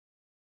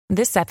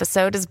This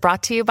episode is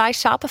brought to you by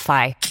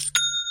Shopify.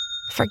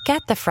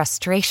 Forget the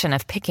frustration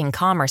of picking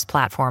commerce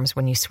platforms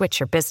when you switch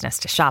your business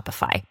to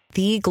Shopify,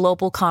 the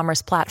global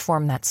commerce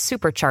platform that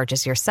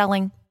supercharges your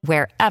selling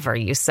wherever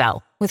you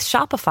sell. With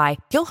Shopify,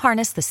 you'll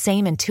harness the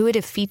same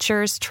intuitive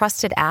features,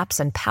 trusted apps,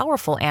 and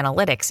powerful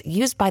analytics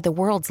used by the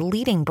world's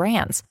leading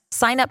brands.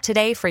 Sign up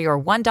today for your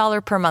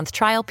 $1 per month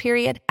trial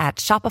period at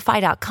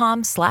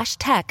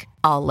shopify.com/tech,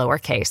 all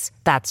lowercase.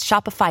 That's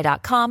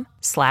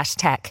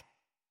shopify.com/tech.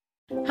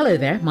 Hello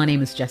there, my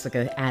name is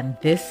Jessica, and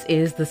this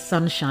is the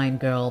Sunshine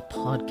Girl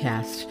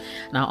podcast.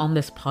 Now, on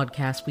this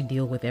podcast, we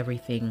deal with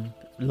everything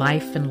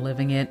life and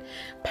living it,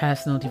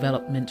 personal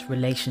development,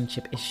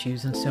 relationship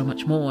issues, and so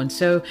much more. And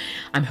so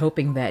I'm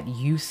hoping that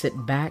you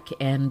sit back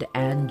and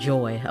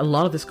enjoy. A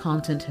lot of this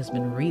content has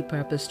been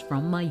repurposed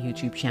from my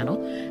YouTube channel.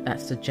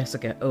 That's the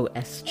Jessica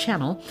OS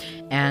channel.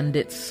 And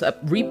it's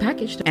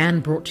repackaged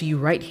and brought to you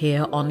right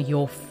here on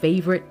your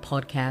favorite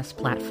podcast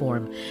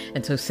platform.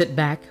 And so sit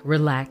back,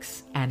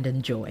 relax, and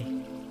enjoy.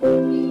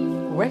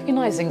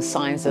 Recognizing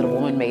signs that a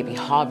woman may be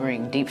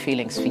harboring deep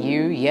feelings for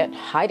you, yet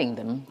hiding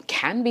them,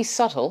 can be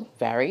subtle,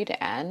 varied,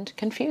 and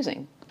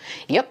confusing.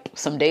 Yep,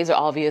 some days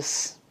are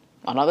obvious,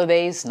 on other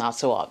days, not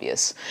so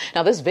obvious.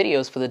 Now, this video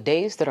is for the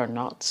days that are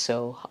not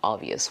so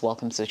obvious.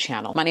 Welcome to the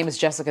channel. My name is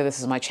Jessica. This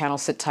is my channel.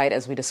 Sit tight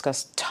as we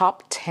discuss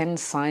top 10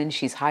 signs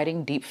she's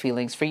hiding deep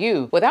feelings for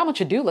you. Without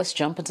much ado, let's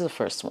jump into the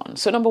first one.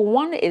 So number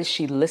one is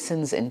she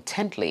listens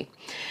intently.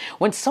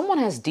 When someone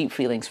has deep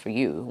feelings for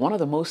you, one of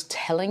the most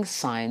telling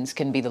signs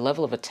can be the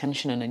level of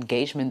attention and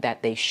engagement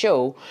that they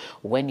show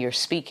when you're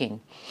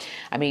speaking.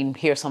 I mean,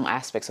 here are some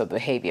aspects of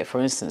behavior.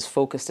 For instance,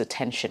 focused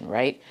attention,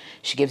 right?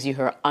 She gives you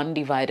her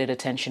undivided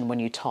attention when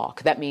you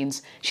talk. That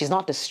means she's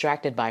not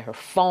distracted by her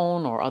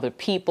phone or other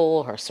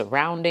people, her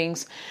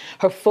surroundings.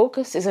 Her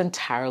focus is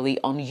entirely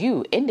on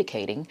you,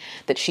 indicating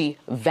that she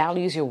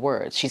values your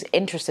words. She's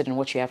interested in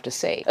what you have to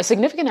say. A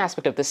significant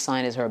aspect of this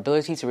sign is her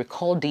ability to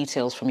recall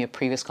details from your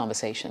previous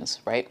conversations,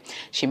 right?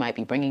 She might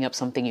be bringing up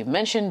something you've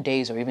mentioned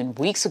days or even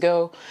weeks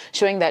ago,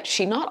 showing that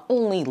she not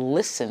only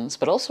listens,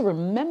 but also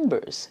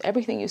remembers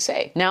everything you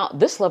say. Now,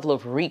 this level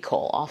of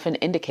recall often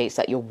indicates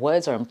that your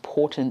words are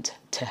important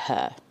to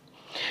her.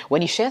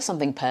 When you share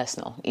something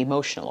personal,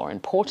 emotional, or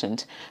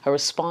important, her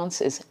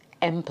response is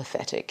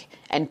empathetic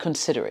and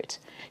considerate.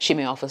 She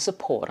may offer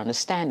support,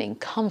 understanding,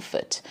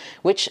 comfort,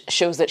 which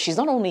shows that she's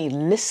not only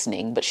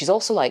listening, but she's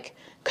also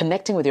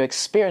connecting with your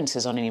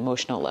experiences on an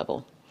emotional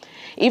level.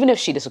 Even if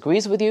she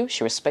disagrees with you,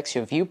 she respects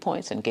your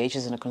viewpoints,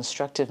 engages in a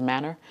constructive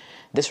manner.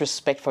 This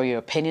respect for your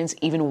opinions,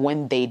 even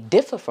when they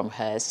differ from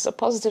hers, is a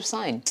positive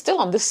sign. Still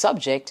on this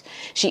subject,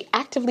 she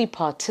actively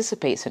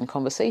participates in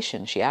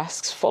conversation. She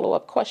asks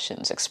follow-up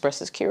questions,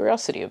 expresses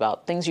curiosity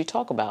about things you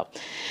talk about.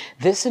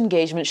 This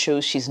engagement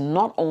shows she's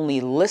not only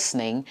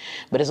listening,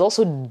 but is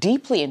also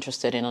deeply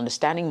interested in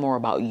understanding more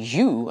about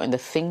you and the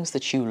things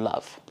that you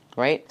love.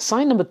 Right?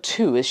 Sign number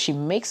two is she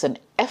makes an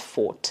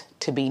effort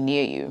to be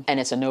near you, and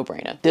it's a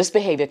no-brainer. This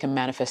behavior can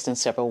manifest in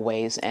several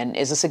ways and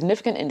is a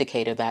significant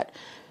indicator that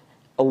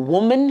a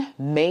woman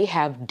may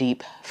have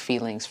deep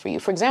feelings for you.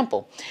 For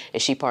example,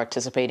 is she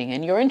participating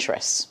in your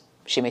interests?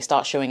 She may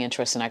start showing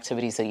interest in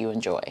activities that you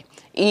enjoy,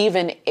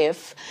 even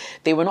if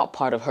they were not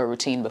part of her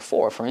routine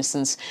before. For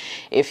instance,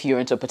 if you're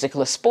into a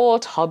particular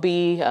sport,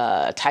 hobby,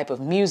 type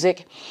of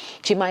music,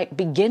 she might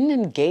begin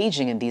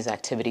engaging in these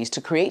activities to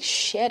create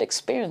shared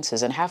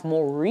experiences and have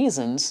more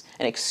reasons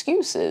and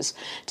excuses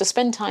to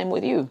spend time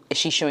with you. Is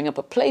she showing up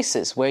at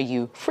places where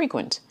you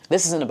frequent?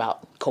 This isn't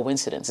about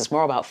coincidence. It's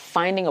more about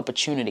finding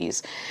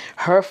opportunities,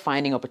 her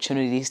finding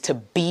opportunities to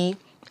be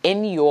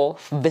in your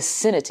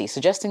vicinity,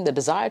 suggesting the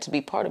desire to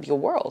be part of your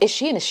world. Is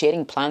she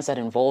initiating plans that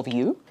involve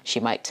you? She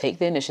might take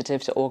the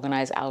initiative to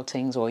organize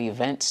outings or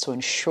events to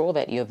ensure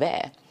that you're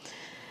there.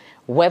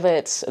 Whether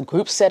it's a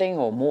group setting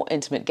or more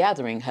intimate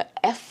gathering, her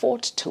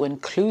effort to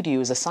include you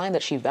is a sign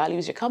that she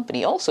values your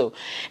company. Also,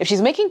 if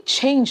she's making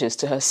changes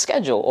to her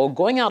schedule or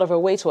going out of her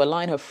way to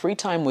align her free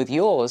time with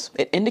yours,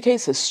 it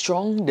indicates a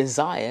strong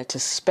desire to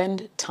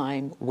spend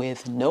time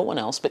with no one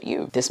else but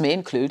you. This may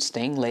include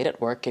staying late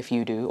at work if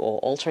you do, or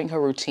altering her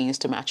routines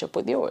to match up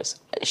with yours.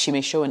 She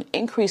may show an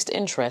increased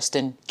interest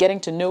in getting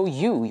to know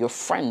you, your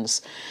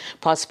friends,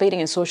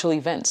 participating in social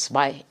events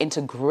by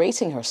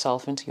integrating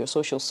herself into your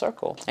social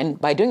circle. And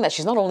by doing that,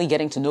 she's not only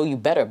getting to know you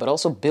better, but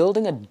also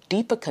building a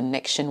deeper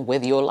connection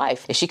with your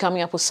life. Is she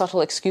coming up with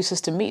subtle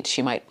excuses to meet?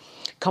 She might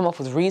come up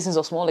with reasons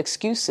or small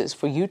excuses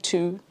for you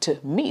two to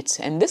meet.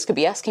 And this could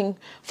be asking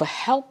for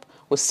help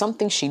with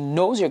something she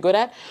knows you're good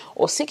at,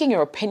 or seeking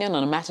your opinion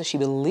on a matter she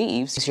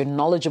believes you're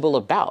knowledgeable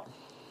about.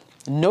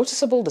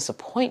 Noticeable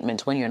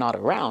disappointment when you're not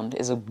around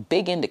is a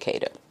big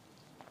indicator.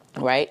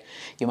 Right?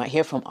 You might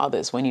hear from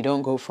others when you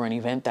don't go for an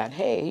event that,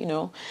 hey,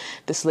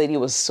 this lady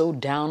was so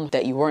down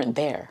that you weren't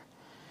there.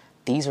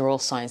 These are all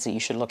signs that you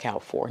should look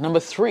out for. Number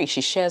 3, she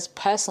shares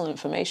personal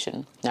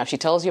information. Now, if she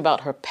tells you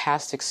about her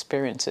past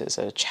experiences,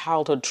 her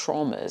childhood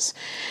traumas,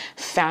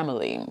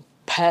 family,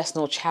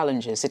 personal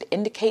challenges, it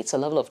indicates a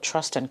level of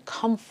trust and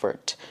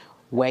comfort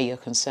where you're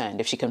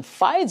concerned. If she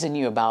confides in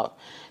you about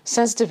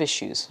sensitive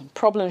issues,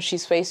 problems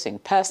she's facing,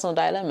 personal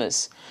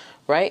dilemmas,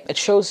 right? It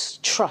shows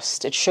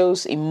trust. It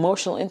shows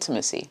emotional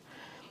intimacy.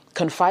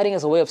 Confiding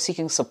as a way of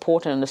seeking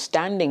support and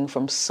understanding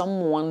from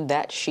someone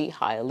that she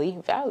highly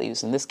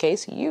values, in this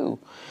case, you.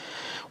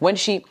 When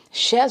she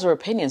shares her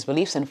opinions,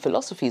 beliefs, and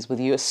philosophies with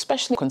you,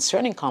 especially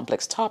concerning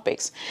complex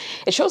topics,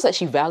 it shows that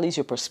she values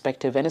your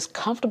perspective and is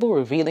comfortable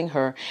revealing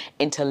her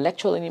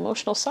intellectual and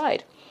emotional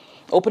side.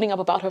 Opening up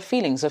about her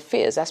feelings, her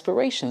fears,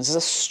 aspirations is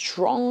a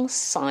strong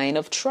sign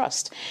of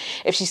trust.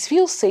 If she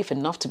feels safe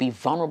enough to be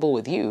vulnerable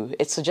with you,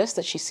 it suggests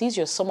that she sees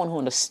you as someone who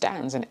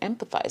understands and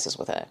empathizes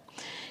with her.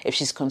 If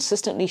she's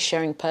consistently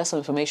sharing personal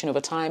information over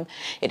time,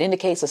 it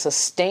indicates a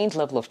sustained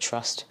level of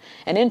trust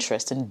and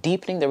interest in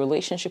deepening the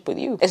relationship with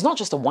you. It's not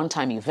just a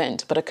one-time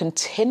event, but a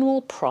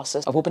continual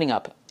process of opening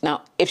up.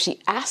 Now, if she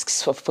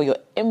asks for your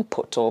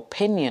input or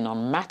opinion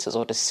on matters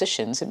or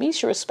decisions, it means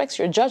she respects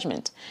your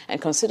judgment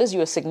and considers you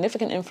a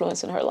significant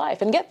influence in her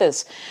life. And get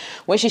this,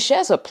 when she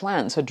shares her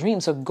plans, her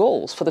dreams, her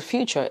goals for the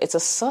future, it's a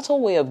subtle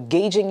way of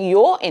gauging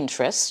your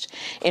interest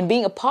in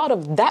being a part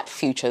of that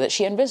future that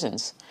she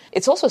envisions.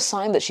 It's also a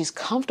sign that she's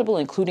comfortable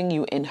including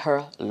you in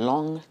her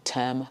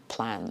long-term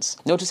plans.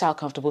 Notice how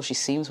comfortable she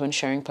seems when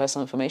sharing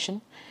personal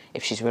information?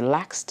 If she's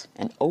relaxed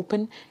and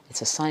open,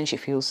 it's a sign she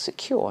feels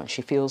secure and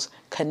she feels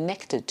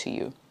connected to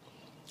you.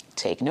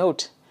 Take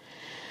note.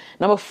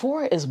 Number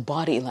 4 is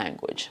body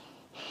language.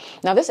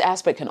 Now, this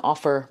aspect can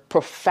offer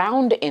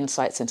profound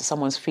insights into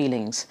someone's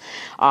feelings.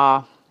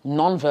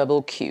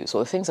 Nonverbal cues,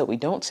 or the things that we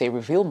don't say,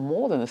 reveal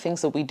more than the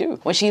things that we do.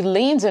 When she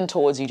leans in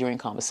towards you during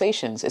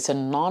conversations, it's a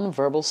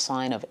nonverbal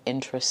sign of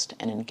interest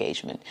and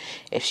engagement.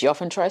 If she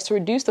often tries to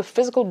reduce the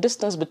physical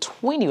distance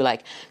between you,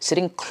 like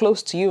sitting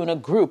close to you in a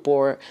group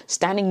or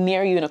standing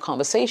near you in a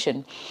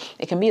conversation,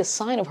 it can be a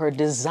sign of her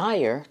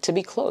desire to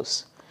be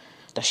close.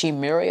 Does she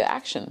mirror your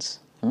actions?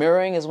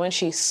 Mirroring is when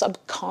she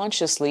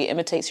subconsciously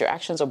imitates your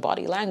actions or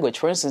body language.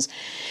 For instance,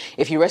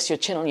 if you rest your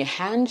chin on your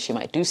hand, she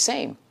might do the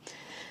same.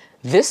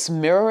 This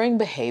mirroring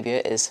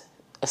behavior is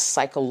a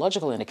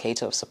psychological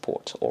indicator of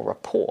support or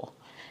rapport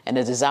and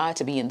a desire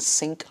to be in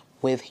sync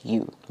with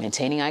you.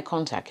 Maintaining eye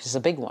contact is a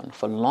big one.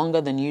 For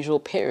longer than usual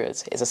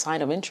periods is a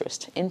sign of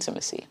interest,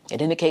 intimacy. It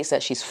indicates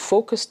that she's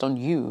focused on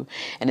you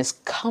and is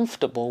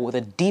comfortable with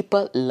a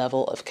deeper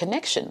level of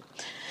connection.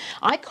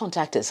 Eye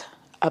contact is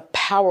a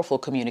powerful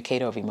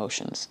communicator of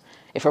emotions.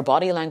 If her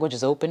body language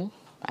is open,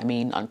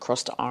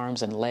 uncrossed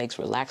arms and legs,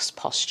 relaxed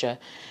posture,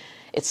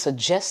 it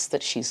suggests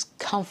that she's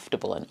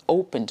comfortable and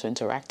open to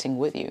interacting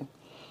with you.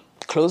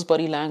 Closed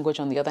body language,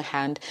 on the other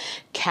hand,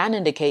 can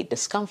indicate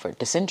discomfort,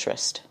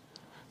 disinterest.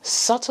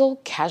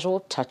 Subtle, casual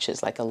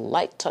touches, like a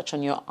light touch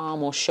on your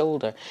arm or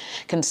shoulder,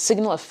 can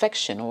signal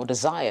affection or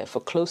desire for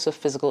closer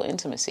physical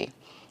intimacy.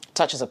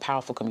 Touch is a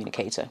powerful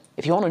communicator.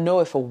 If you want to know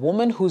if a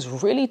woman who's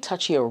really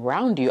touchy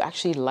around you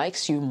actually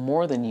likes you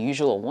more than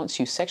usual or wants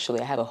you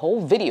sexually, I have a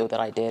whole video that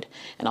I did,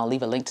 and I'll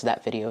leave a link to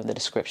that video in the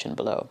description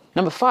below.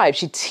 Number 5,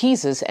 she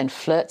teases and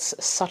flirts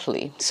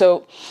subtly.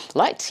 So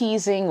light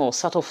teasing or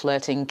subtle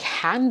flirting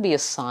can be a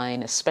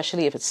sign,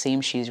 especially if it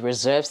seems she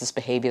reserves this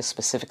behavior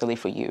specifically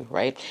for you,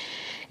 right?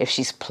 If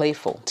she's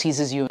playful,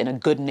 teases you in a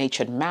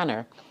good-natured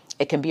manner,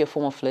 it can be a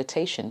form of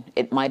flirtation.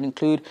 It might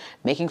include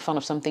making fun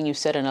of something you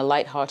said in a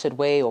light-hearted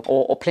way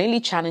or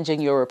plainly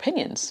challenging your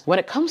opinions. When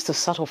it comes to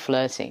subtle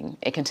flirting,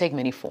 it can take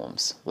many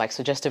forms, like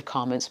suggestive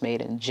comments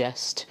made in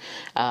jest,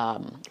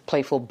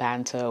 playful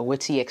banter,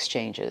 witty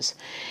exchanges.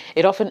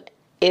 It often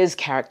is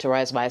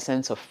characterized by a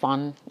sense of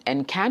fun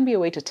and can be a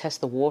way to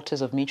test the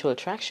waters of mutual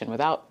attraction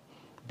without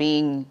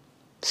being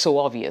so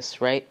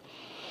obvious, right?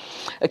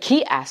 A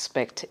key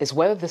aspect is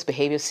whether this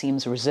behavior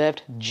seems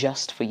reserved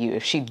just for you.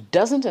 If she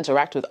doesn't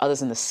interact with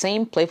others in the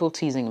same playful,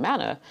 teasing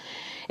manner,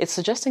 it's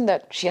suggesting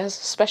that she has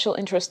special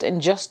interest in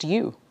just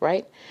you,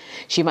 right?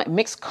 She might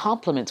mix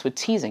compliments with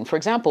teasing. For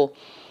example,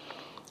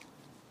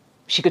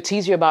 she could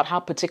tease you about how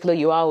particular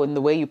you are in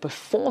the way you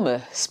perform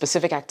a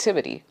specific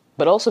activity,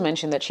 but also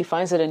mention that she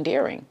finds it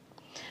endearing.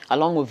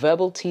 Along with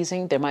verbal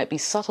teasing, there might be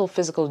subtle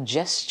physical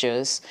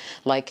gestures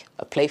like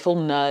a playful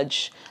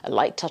nudge, a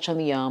light touch on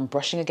the arm,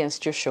 brushing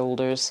against your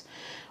shoulders,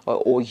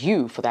 or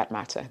you for that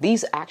matter.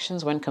 These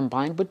actions, when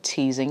combined with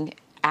teasing,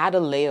 add a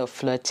layer of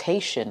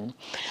flirtation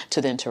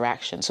to the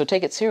interaction, so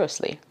take it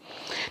seriously.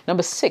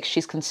 Number 6,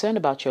 she's concerned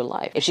about your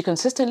life. If she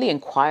consistently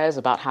inquires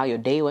about how your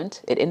day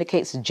went, it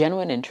indicates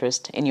genuine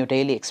interest in your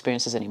daily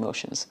experiences and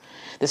emotions.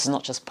 This is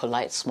not just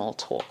polite small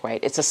talk,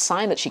 right? It's a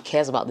sign that she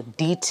cares about the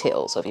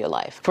details of your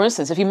life. For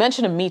instance, if you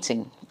mention a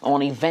meeting or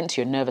an event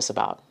you're nervous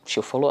about,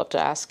 she'll follow up to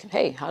ask,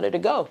 hey, how did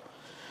it go?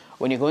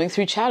 When you're going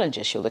through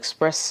challenges, she'll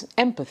express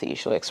empathy,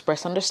 she'll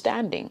express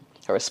understanding.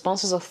 Her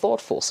responses are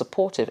thoughtful,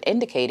 supportive,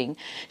 indicating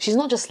she's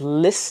not just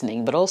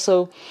listening, but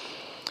also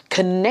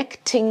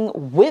connecting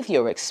with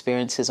your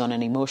experiences on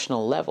an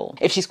emotional level.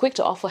 If she's quick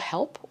to offer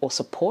help or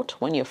support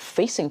when you're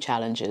facing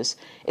challenges,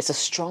 it's a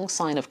strong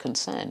sign of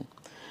concern.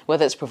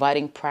 Whether it's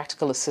providing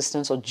practical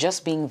assistance or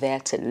just being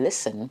there to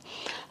listen,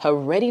 her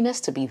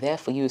readiness to be there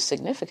for you is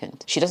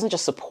significant. She doesn't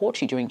just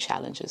support you during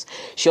challenges.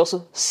 She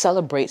also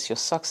celebrates your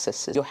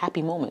successes, your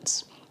happy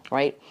moments,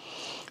 right?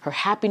 Her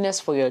happiness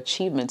for your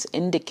achievements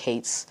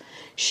indicates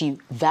she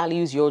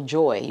values your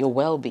joy, your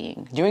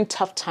well-being. During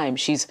tough times,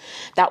 she's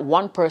that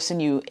one person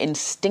you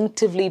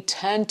instinctively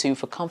turn to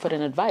for comfort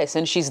and advice,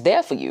 and she's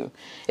there for you.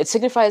 It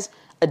signifies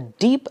a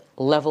deep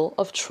level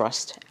of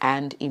trust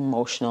and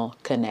emotional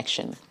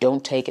connection.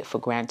 Don't take it for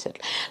granted.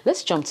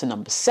 Let's jump to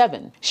number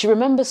 7. She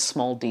remembers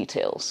small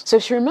details. So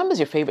if she remembers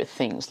your favorite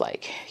things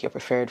like your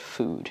preferred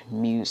food,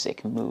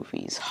 music,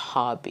 movies,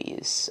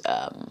 hobbies,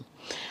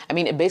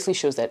 it basically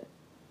shows that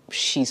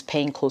she's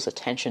paying close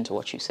attention to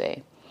what you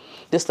say.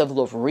 This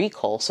level of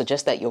recall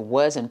suggests that your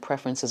words and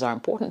preferences are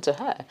important to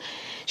her.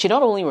 She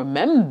not only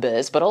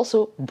remembers, but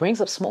also brings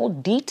up small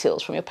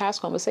details from your past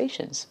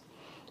conversations.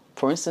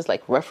 For instance,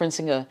 like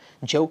referencing a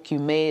joke you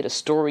made, a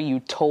story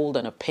you told,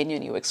 an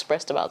opinion you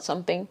expressed about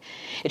something.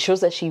 It shows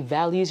that she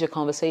values your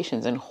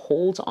conversations and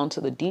holds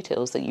onto the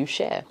details that you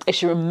share. If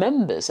she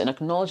remembers and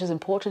acknowledges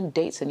important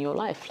dates in your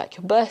life, like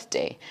your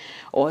birthday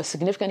or a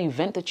significant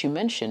event that you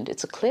mentioned,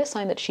 it's a clear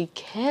sign that she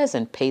cares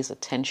and pays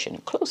attention,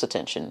 close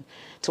attention,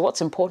 to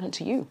what's important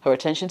to you. Her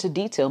attention to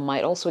detail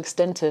might also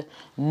extend to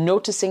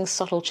noticing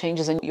subtle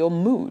changes in your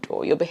mood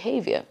or your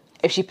behavior.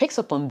 If she picks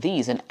up on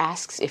these and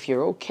asks if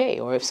you're okay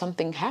or if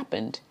something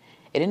happened,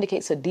 it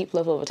indicates a deep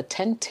level of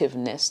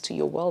attentiveness to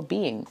your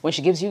well-being. When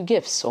she gives you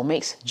gifts or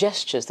makes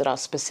gestures that are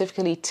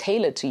specifically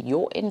tailored to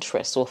your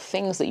interests or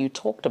things that you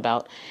talked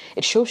about,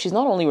 it shows she's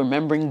not only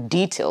remembering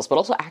details, but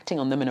also acting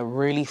on them in a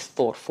really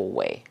thoughtful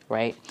way,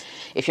 right?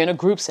 If you're in a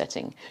group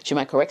setting, she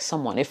might correct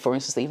someone if, for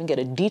instance, they even get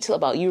a detail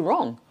about you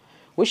wrong,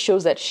 which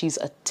shows that she's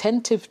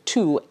attentive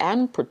to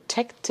and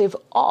protective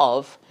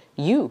of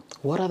you.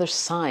 What other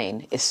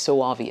sign is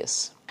so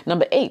obvious?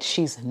 Number 8,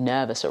 she's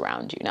nervous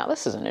around you. Now,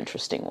 this is an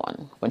interesting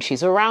one. When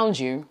she's around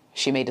you,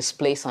 she may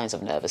display signs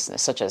of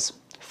nervousness, such as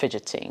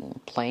fidgeting,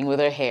 playing with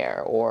her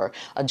hair, or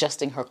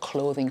adjusting her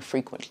clothing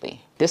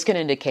frequently. This can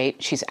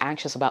indicate she's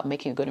anxious about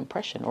making a good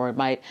impression, or it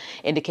might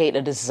indicate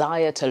a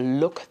desire to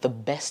look the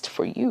best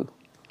for you.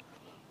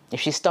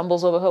 If she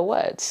stumbles over her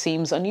words,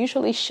 seems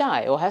unusually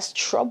shy, or has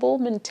trouble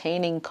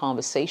maintaining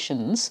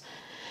conversations,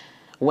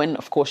 when,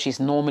 of course, she's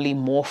normally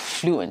more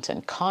fluent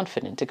and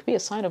confident, it could be a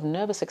sign of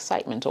nervous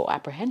excitement or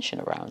apprehension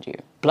around you.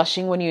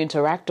 Blushing when you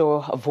interact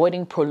or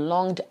avoiding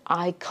prolonged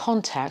eye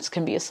contact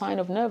can be a sign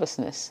of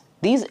nervousness.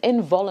 These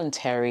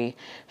involuntary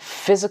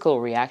physical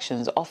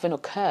reactions often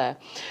occur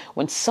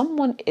when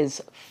someone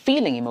is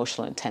feeling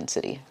emotional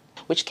intensity,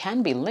 which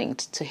can be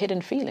linked to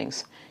hidden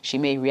feelings. She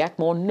may react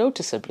more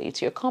noticeably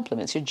to your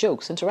compliments, your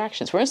jokes,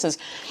 interactions. For instance,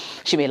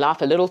 she may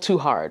laugh a little too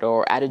hard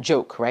or at a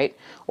joke, right?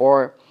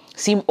 Or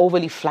seem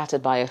overly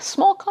flattered by a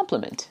small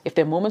compliment. If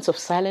there are moments of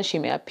silence, she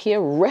may appear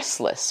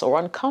restless or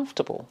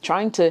uncomfortable,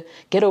 trying to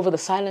get over the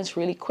silence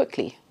really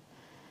quickly.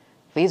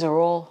 These are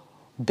all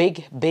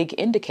big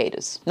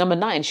indicators. Number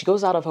 9, she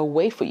goes out of her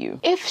way for you.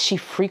 If she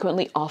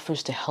frequently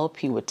offers to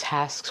help you with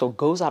tasks or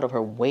goes out of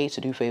her way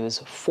to do favors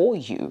for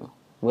you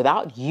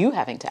without you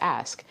having to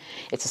ask,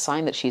 it's a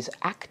sign that she's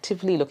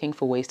actively looking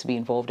for ways to be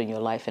involved in your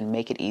life and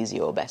make it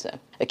easier or better.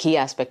 A key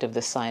aspect of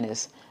this sign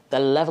is the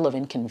level of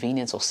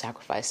inconvenience or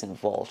sacrifice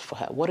involved for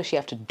her. What does she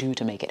have to do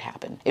to make it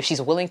happen? If she's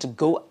willing to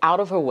go out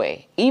of her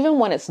way, even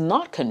when it's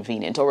not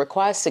convenient or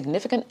requires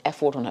significant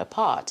effort on her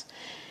part,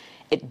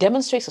 it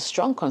demonstrates a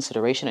strong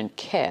consideration and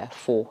care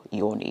for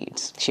your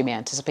needs. She may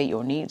anticipate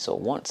your needs or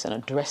wants and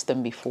address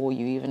them before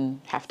you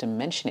even have to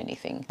mention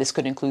anything. This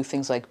could include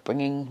things like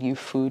bringing you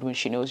food when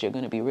she knows you're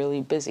going to be really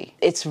busy.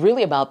 It's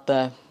really about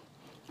the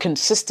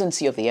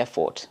consistency of the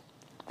effort.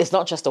 It's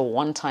not just a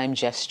one-time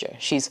gesture.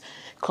 She's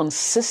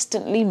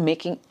consistently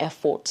making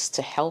efforts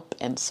to help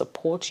and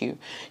support you.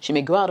 She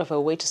may go out of her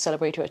way to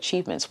celebrate your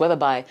achievements, whether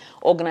by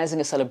organizing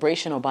a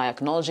celebration or by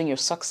acknowledging your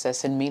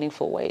success in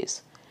meaningful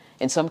ways.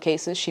 In some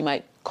cases, she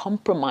might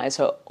compromise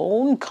her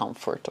own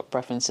comfort or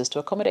preferences to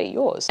accommodate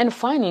yours. And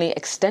finally,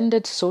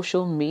 extended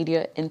social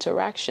media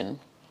interaction.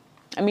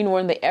 We're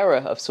in the era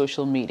of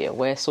social media,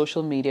 where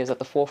social media is at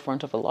the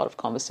forefront of a lot of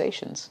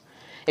conversations.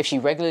 If she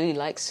regularly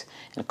likes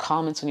and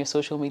comments on your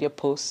social media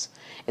posts,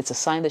 it's a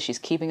sign that she's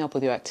keeping up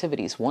with your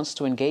activities, wants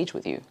to engage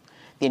with you.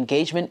 The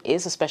engagement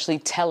is especially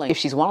telling if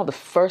she's one of the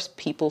first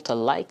people to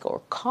like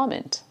or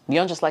comment.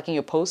 Beyond just liking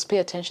your posts, pay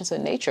attention to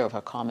the nature of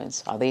her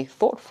comments. Are they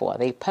thoughtful? Are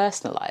they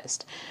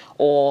personalized?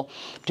 Or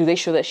do they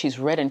show that she's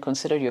read and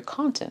considered your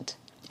content?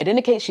 It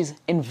indicates she's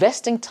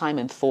investing time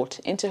and thought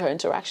into her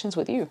interactions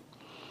with you.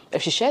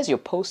 If she shares your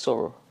posts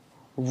or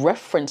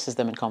references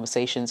them in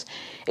conversations,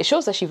 it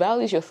shows that she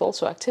values your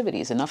thoughts or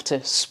activities enough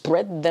to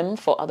spread them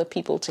for other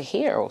people to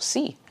hear or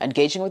see.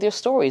 Engaging with your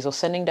stories or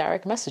sending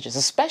direct messages,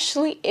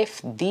 especially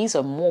if these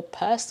are more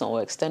personal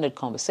or extended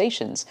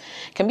conversations,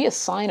 can be a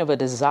sign of a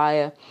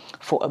desire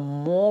for a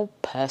more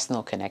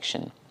personal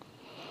connection.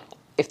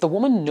 If the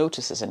woman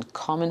notices and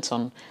comments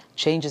on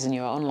changes in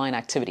your online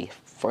activity,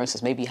 for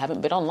instance, maybe you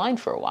haven't been online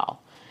for a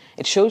while,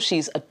 it shows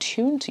she's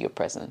attuned to your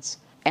presence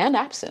and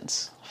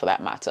absence, for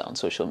that matter, on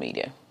social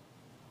media.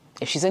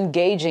 If she's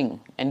engaging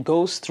and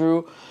goes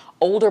through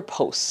older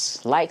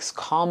posts, likes,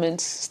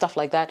 comments, stuff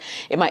like that,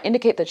 it might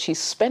indicate that she's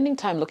spending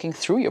time looking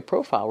through your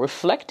profile,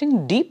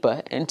 reflecting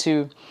deeper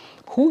into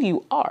who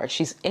you are.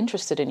 She's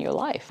interested in your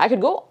life. I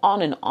could go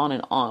on and on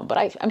and on, but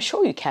I'm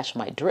sure you catch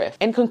my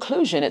drift. In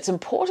conclusion, it's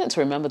important to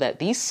remember that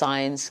these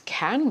signs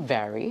can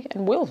vary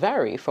and will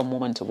vary from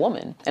woman to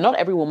woman, and not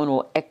every woman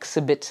will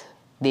exhibit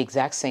the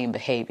exact same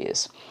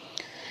behaviors.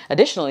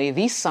 Additionally,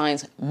 these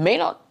signs may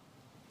not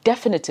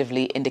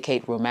definitively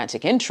indicate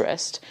romantic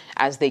interest,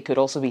 as they could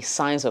also be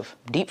signs of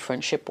deep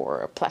friendship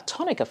or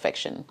platonic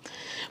affection.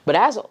 But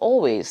as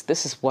always,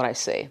 this is what I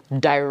say: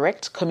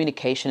 direct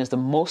communication is the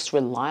most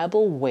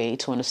reliable way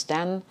to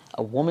understand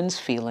a woman's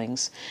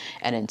feelings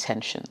and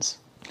intentions.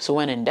 So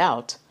when in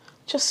doubt,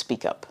 just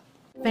speak up.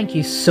 Thank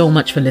you so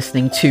much for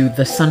listening to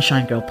the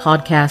Sunshine Girl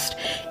podcast.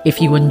 If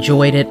you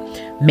enjoyed it,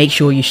 make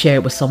sure you share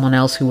it with someone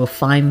else who will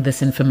find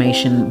this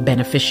information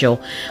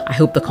beneficial. I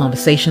hope the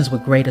conversations were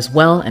great as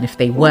well. And if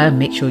they were,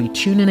 make sure you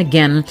tune in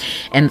again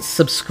and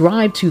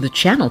subscribe to the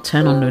channel.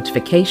 Turn on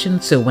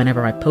notifications so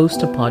whenever I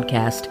post a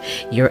podcast,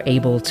 you're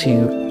able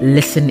to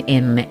listen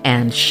in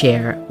and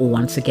share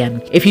once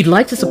again. If you'd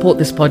like to support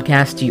this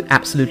podcast, you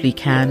absolutely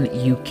can.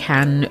 You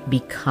can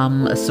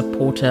become a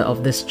supporter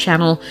of this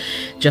channel.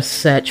 Just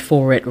search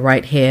for it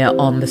right here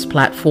on this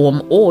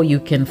platform, or you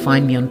can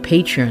find me on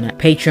Patreon at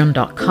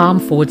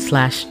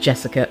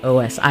patreon.com/Jessica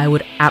OS. I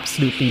would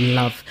absolutely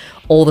love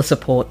all the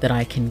support that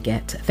I can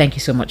get. Thank you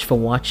so much for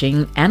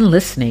watching and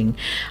listening.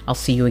 I'll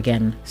see you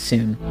again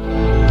soon.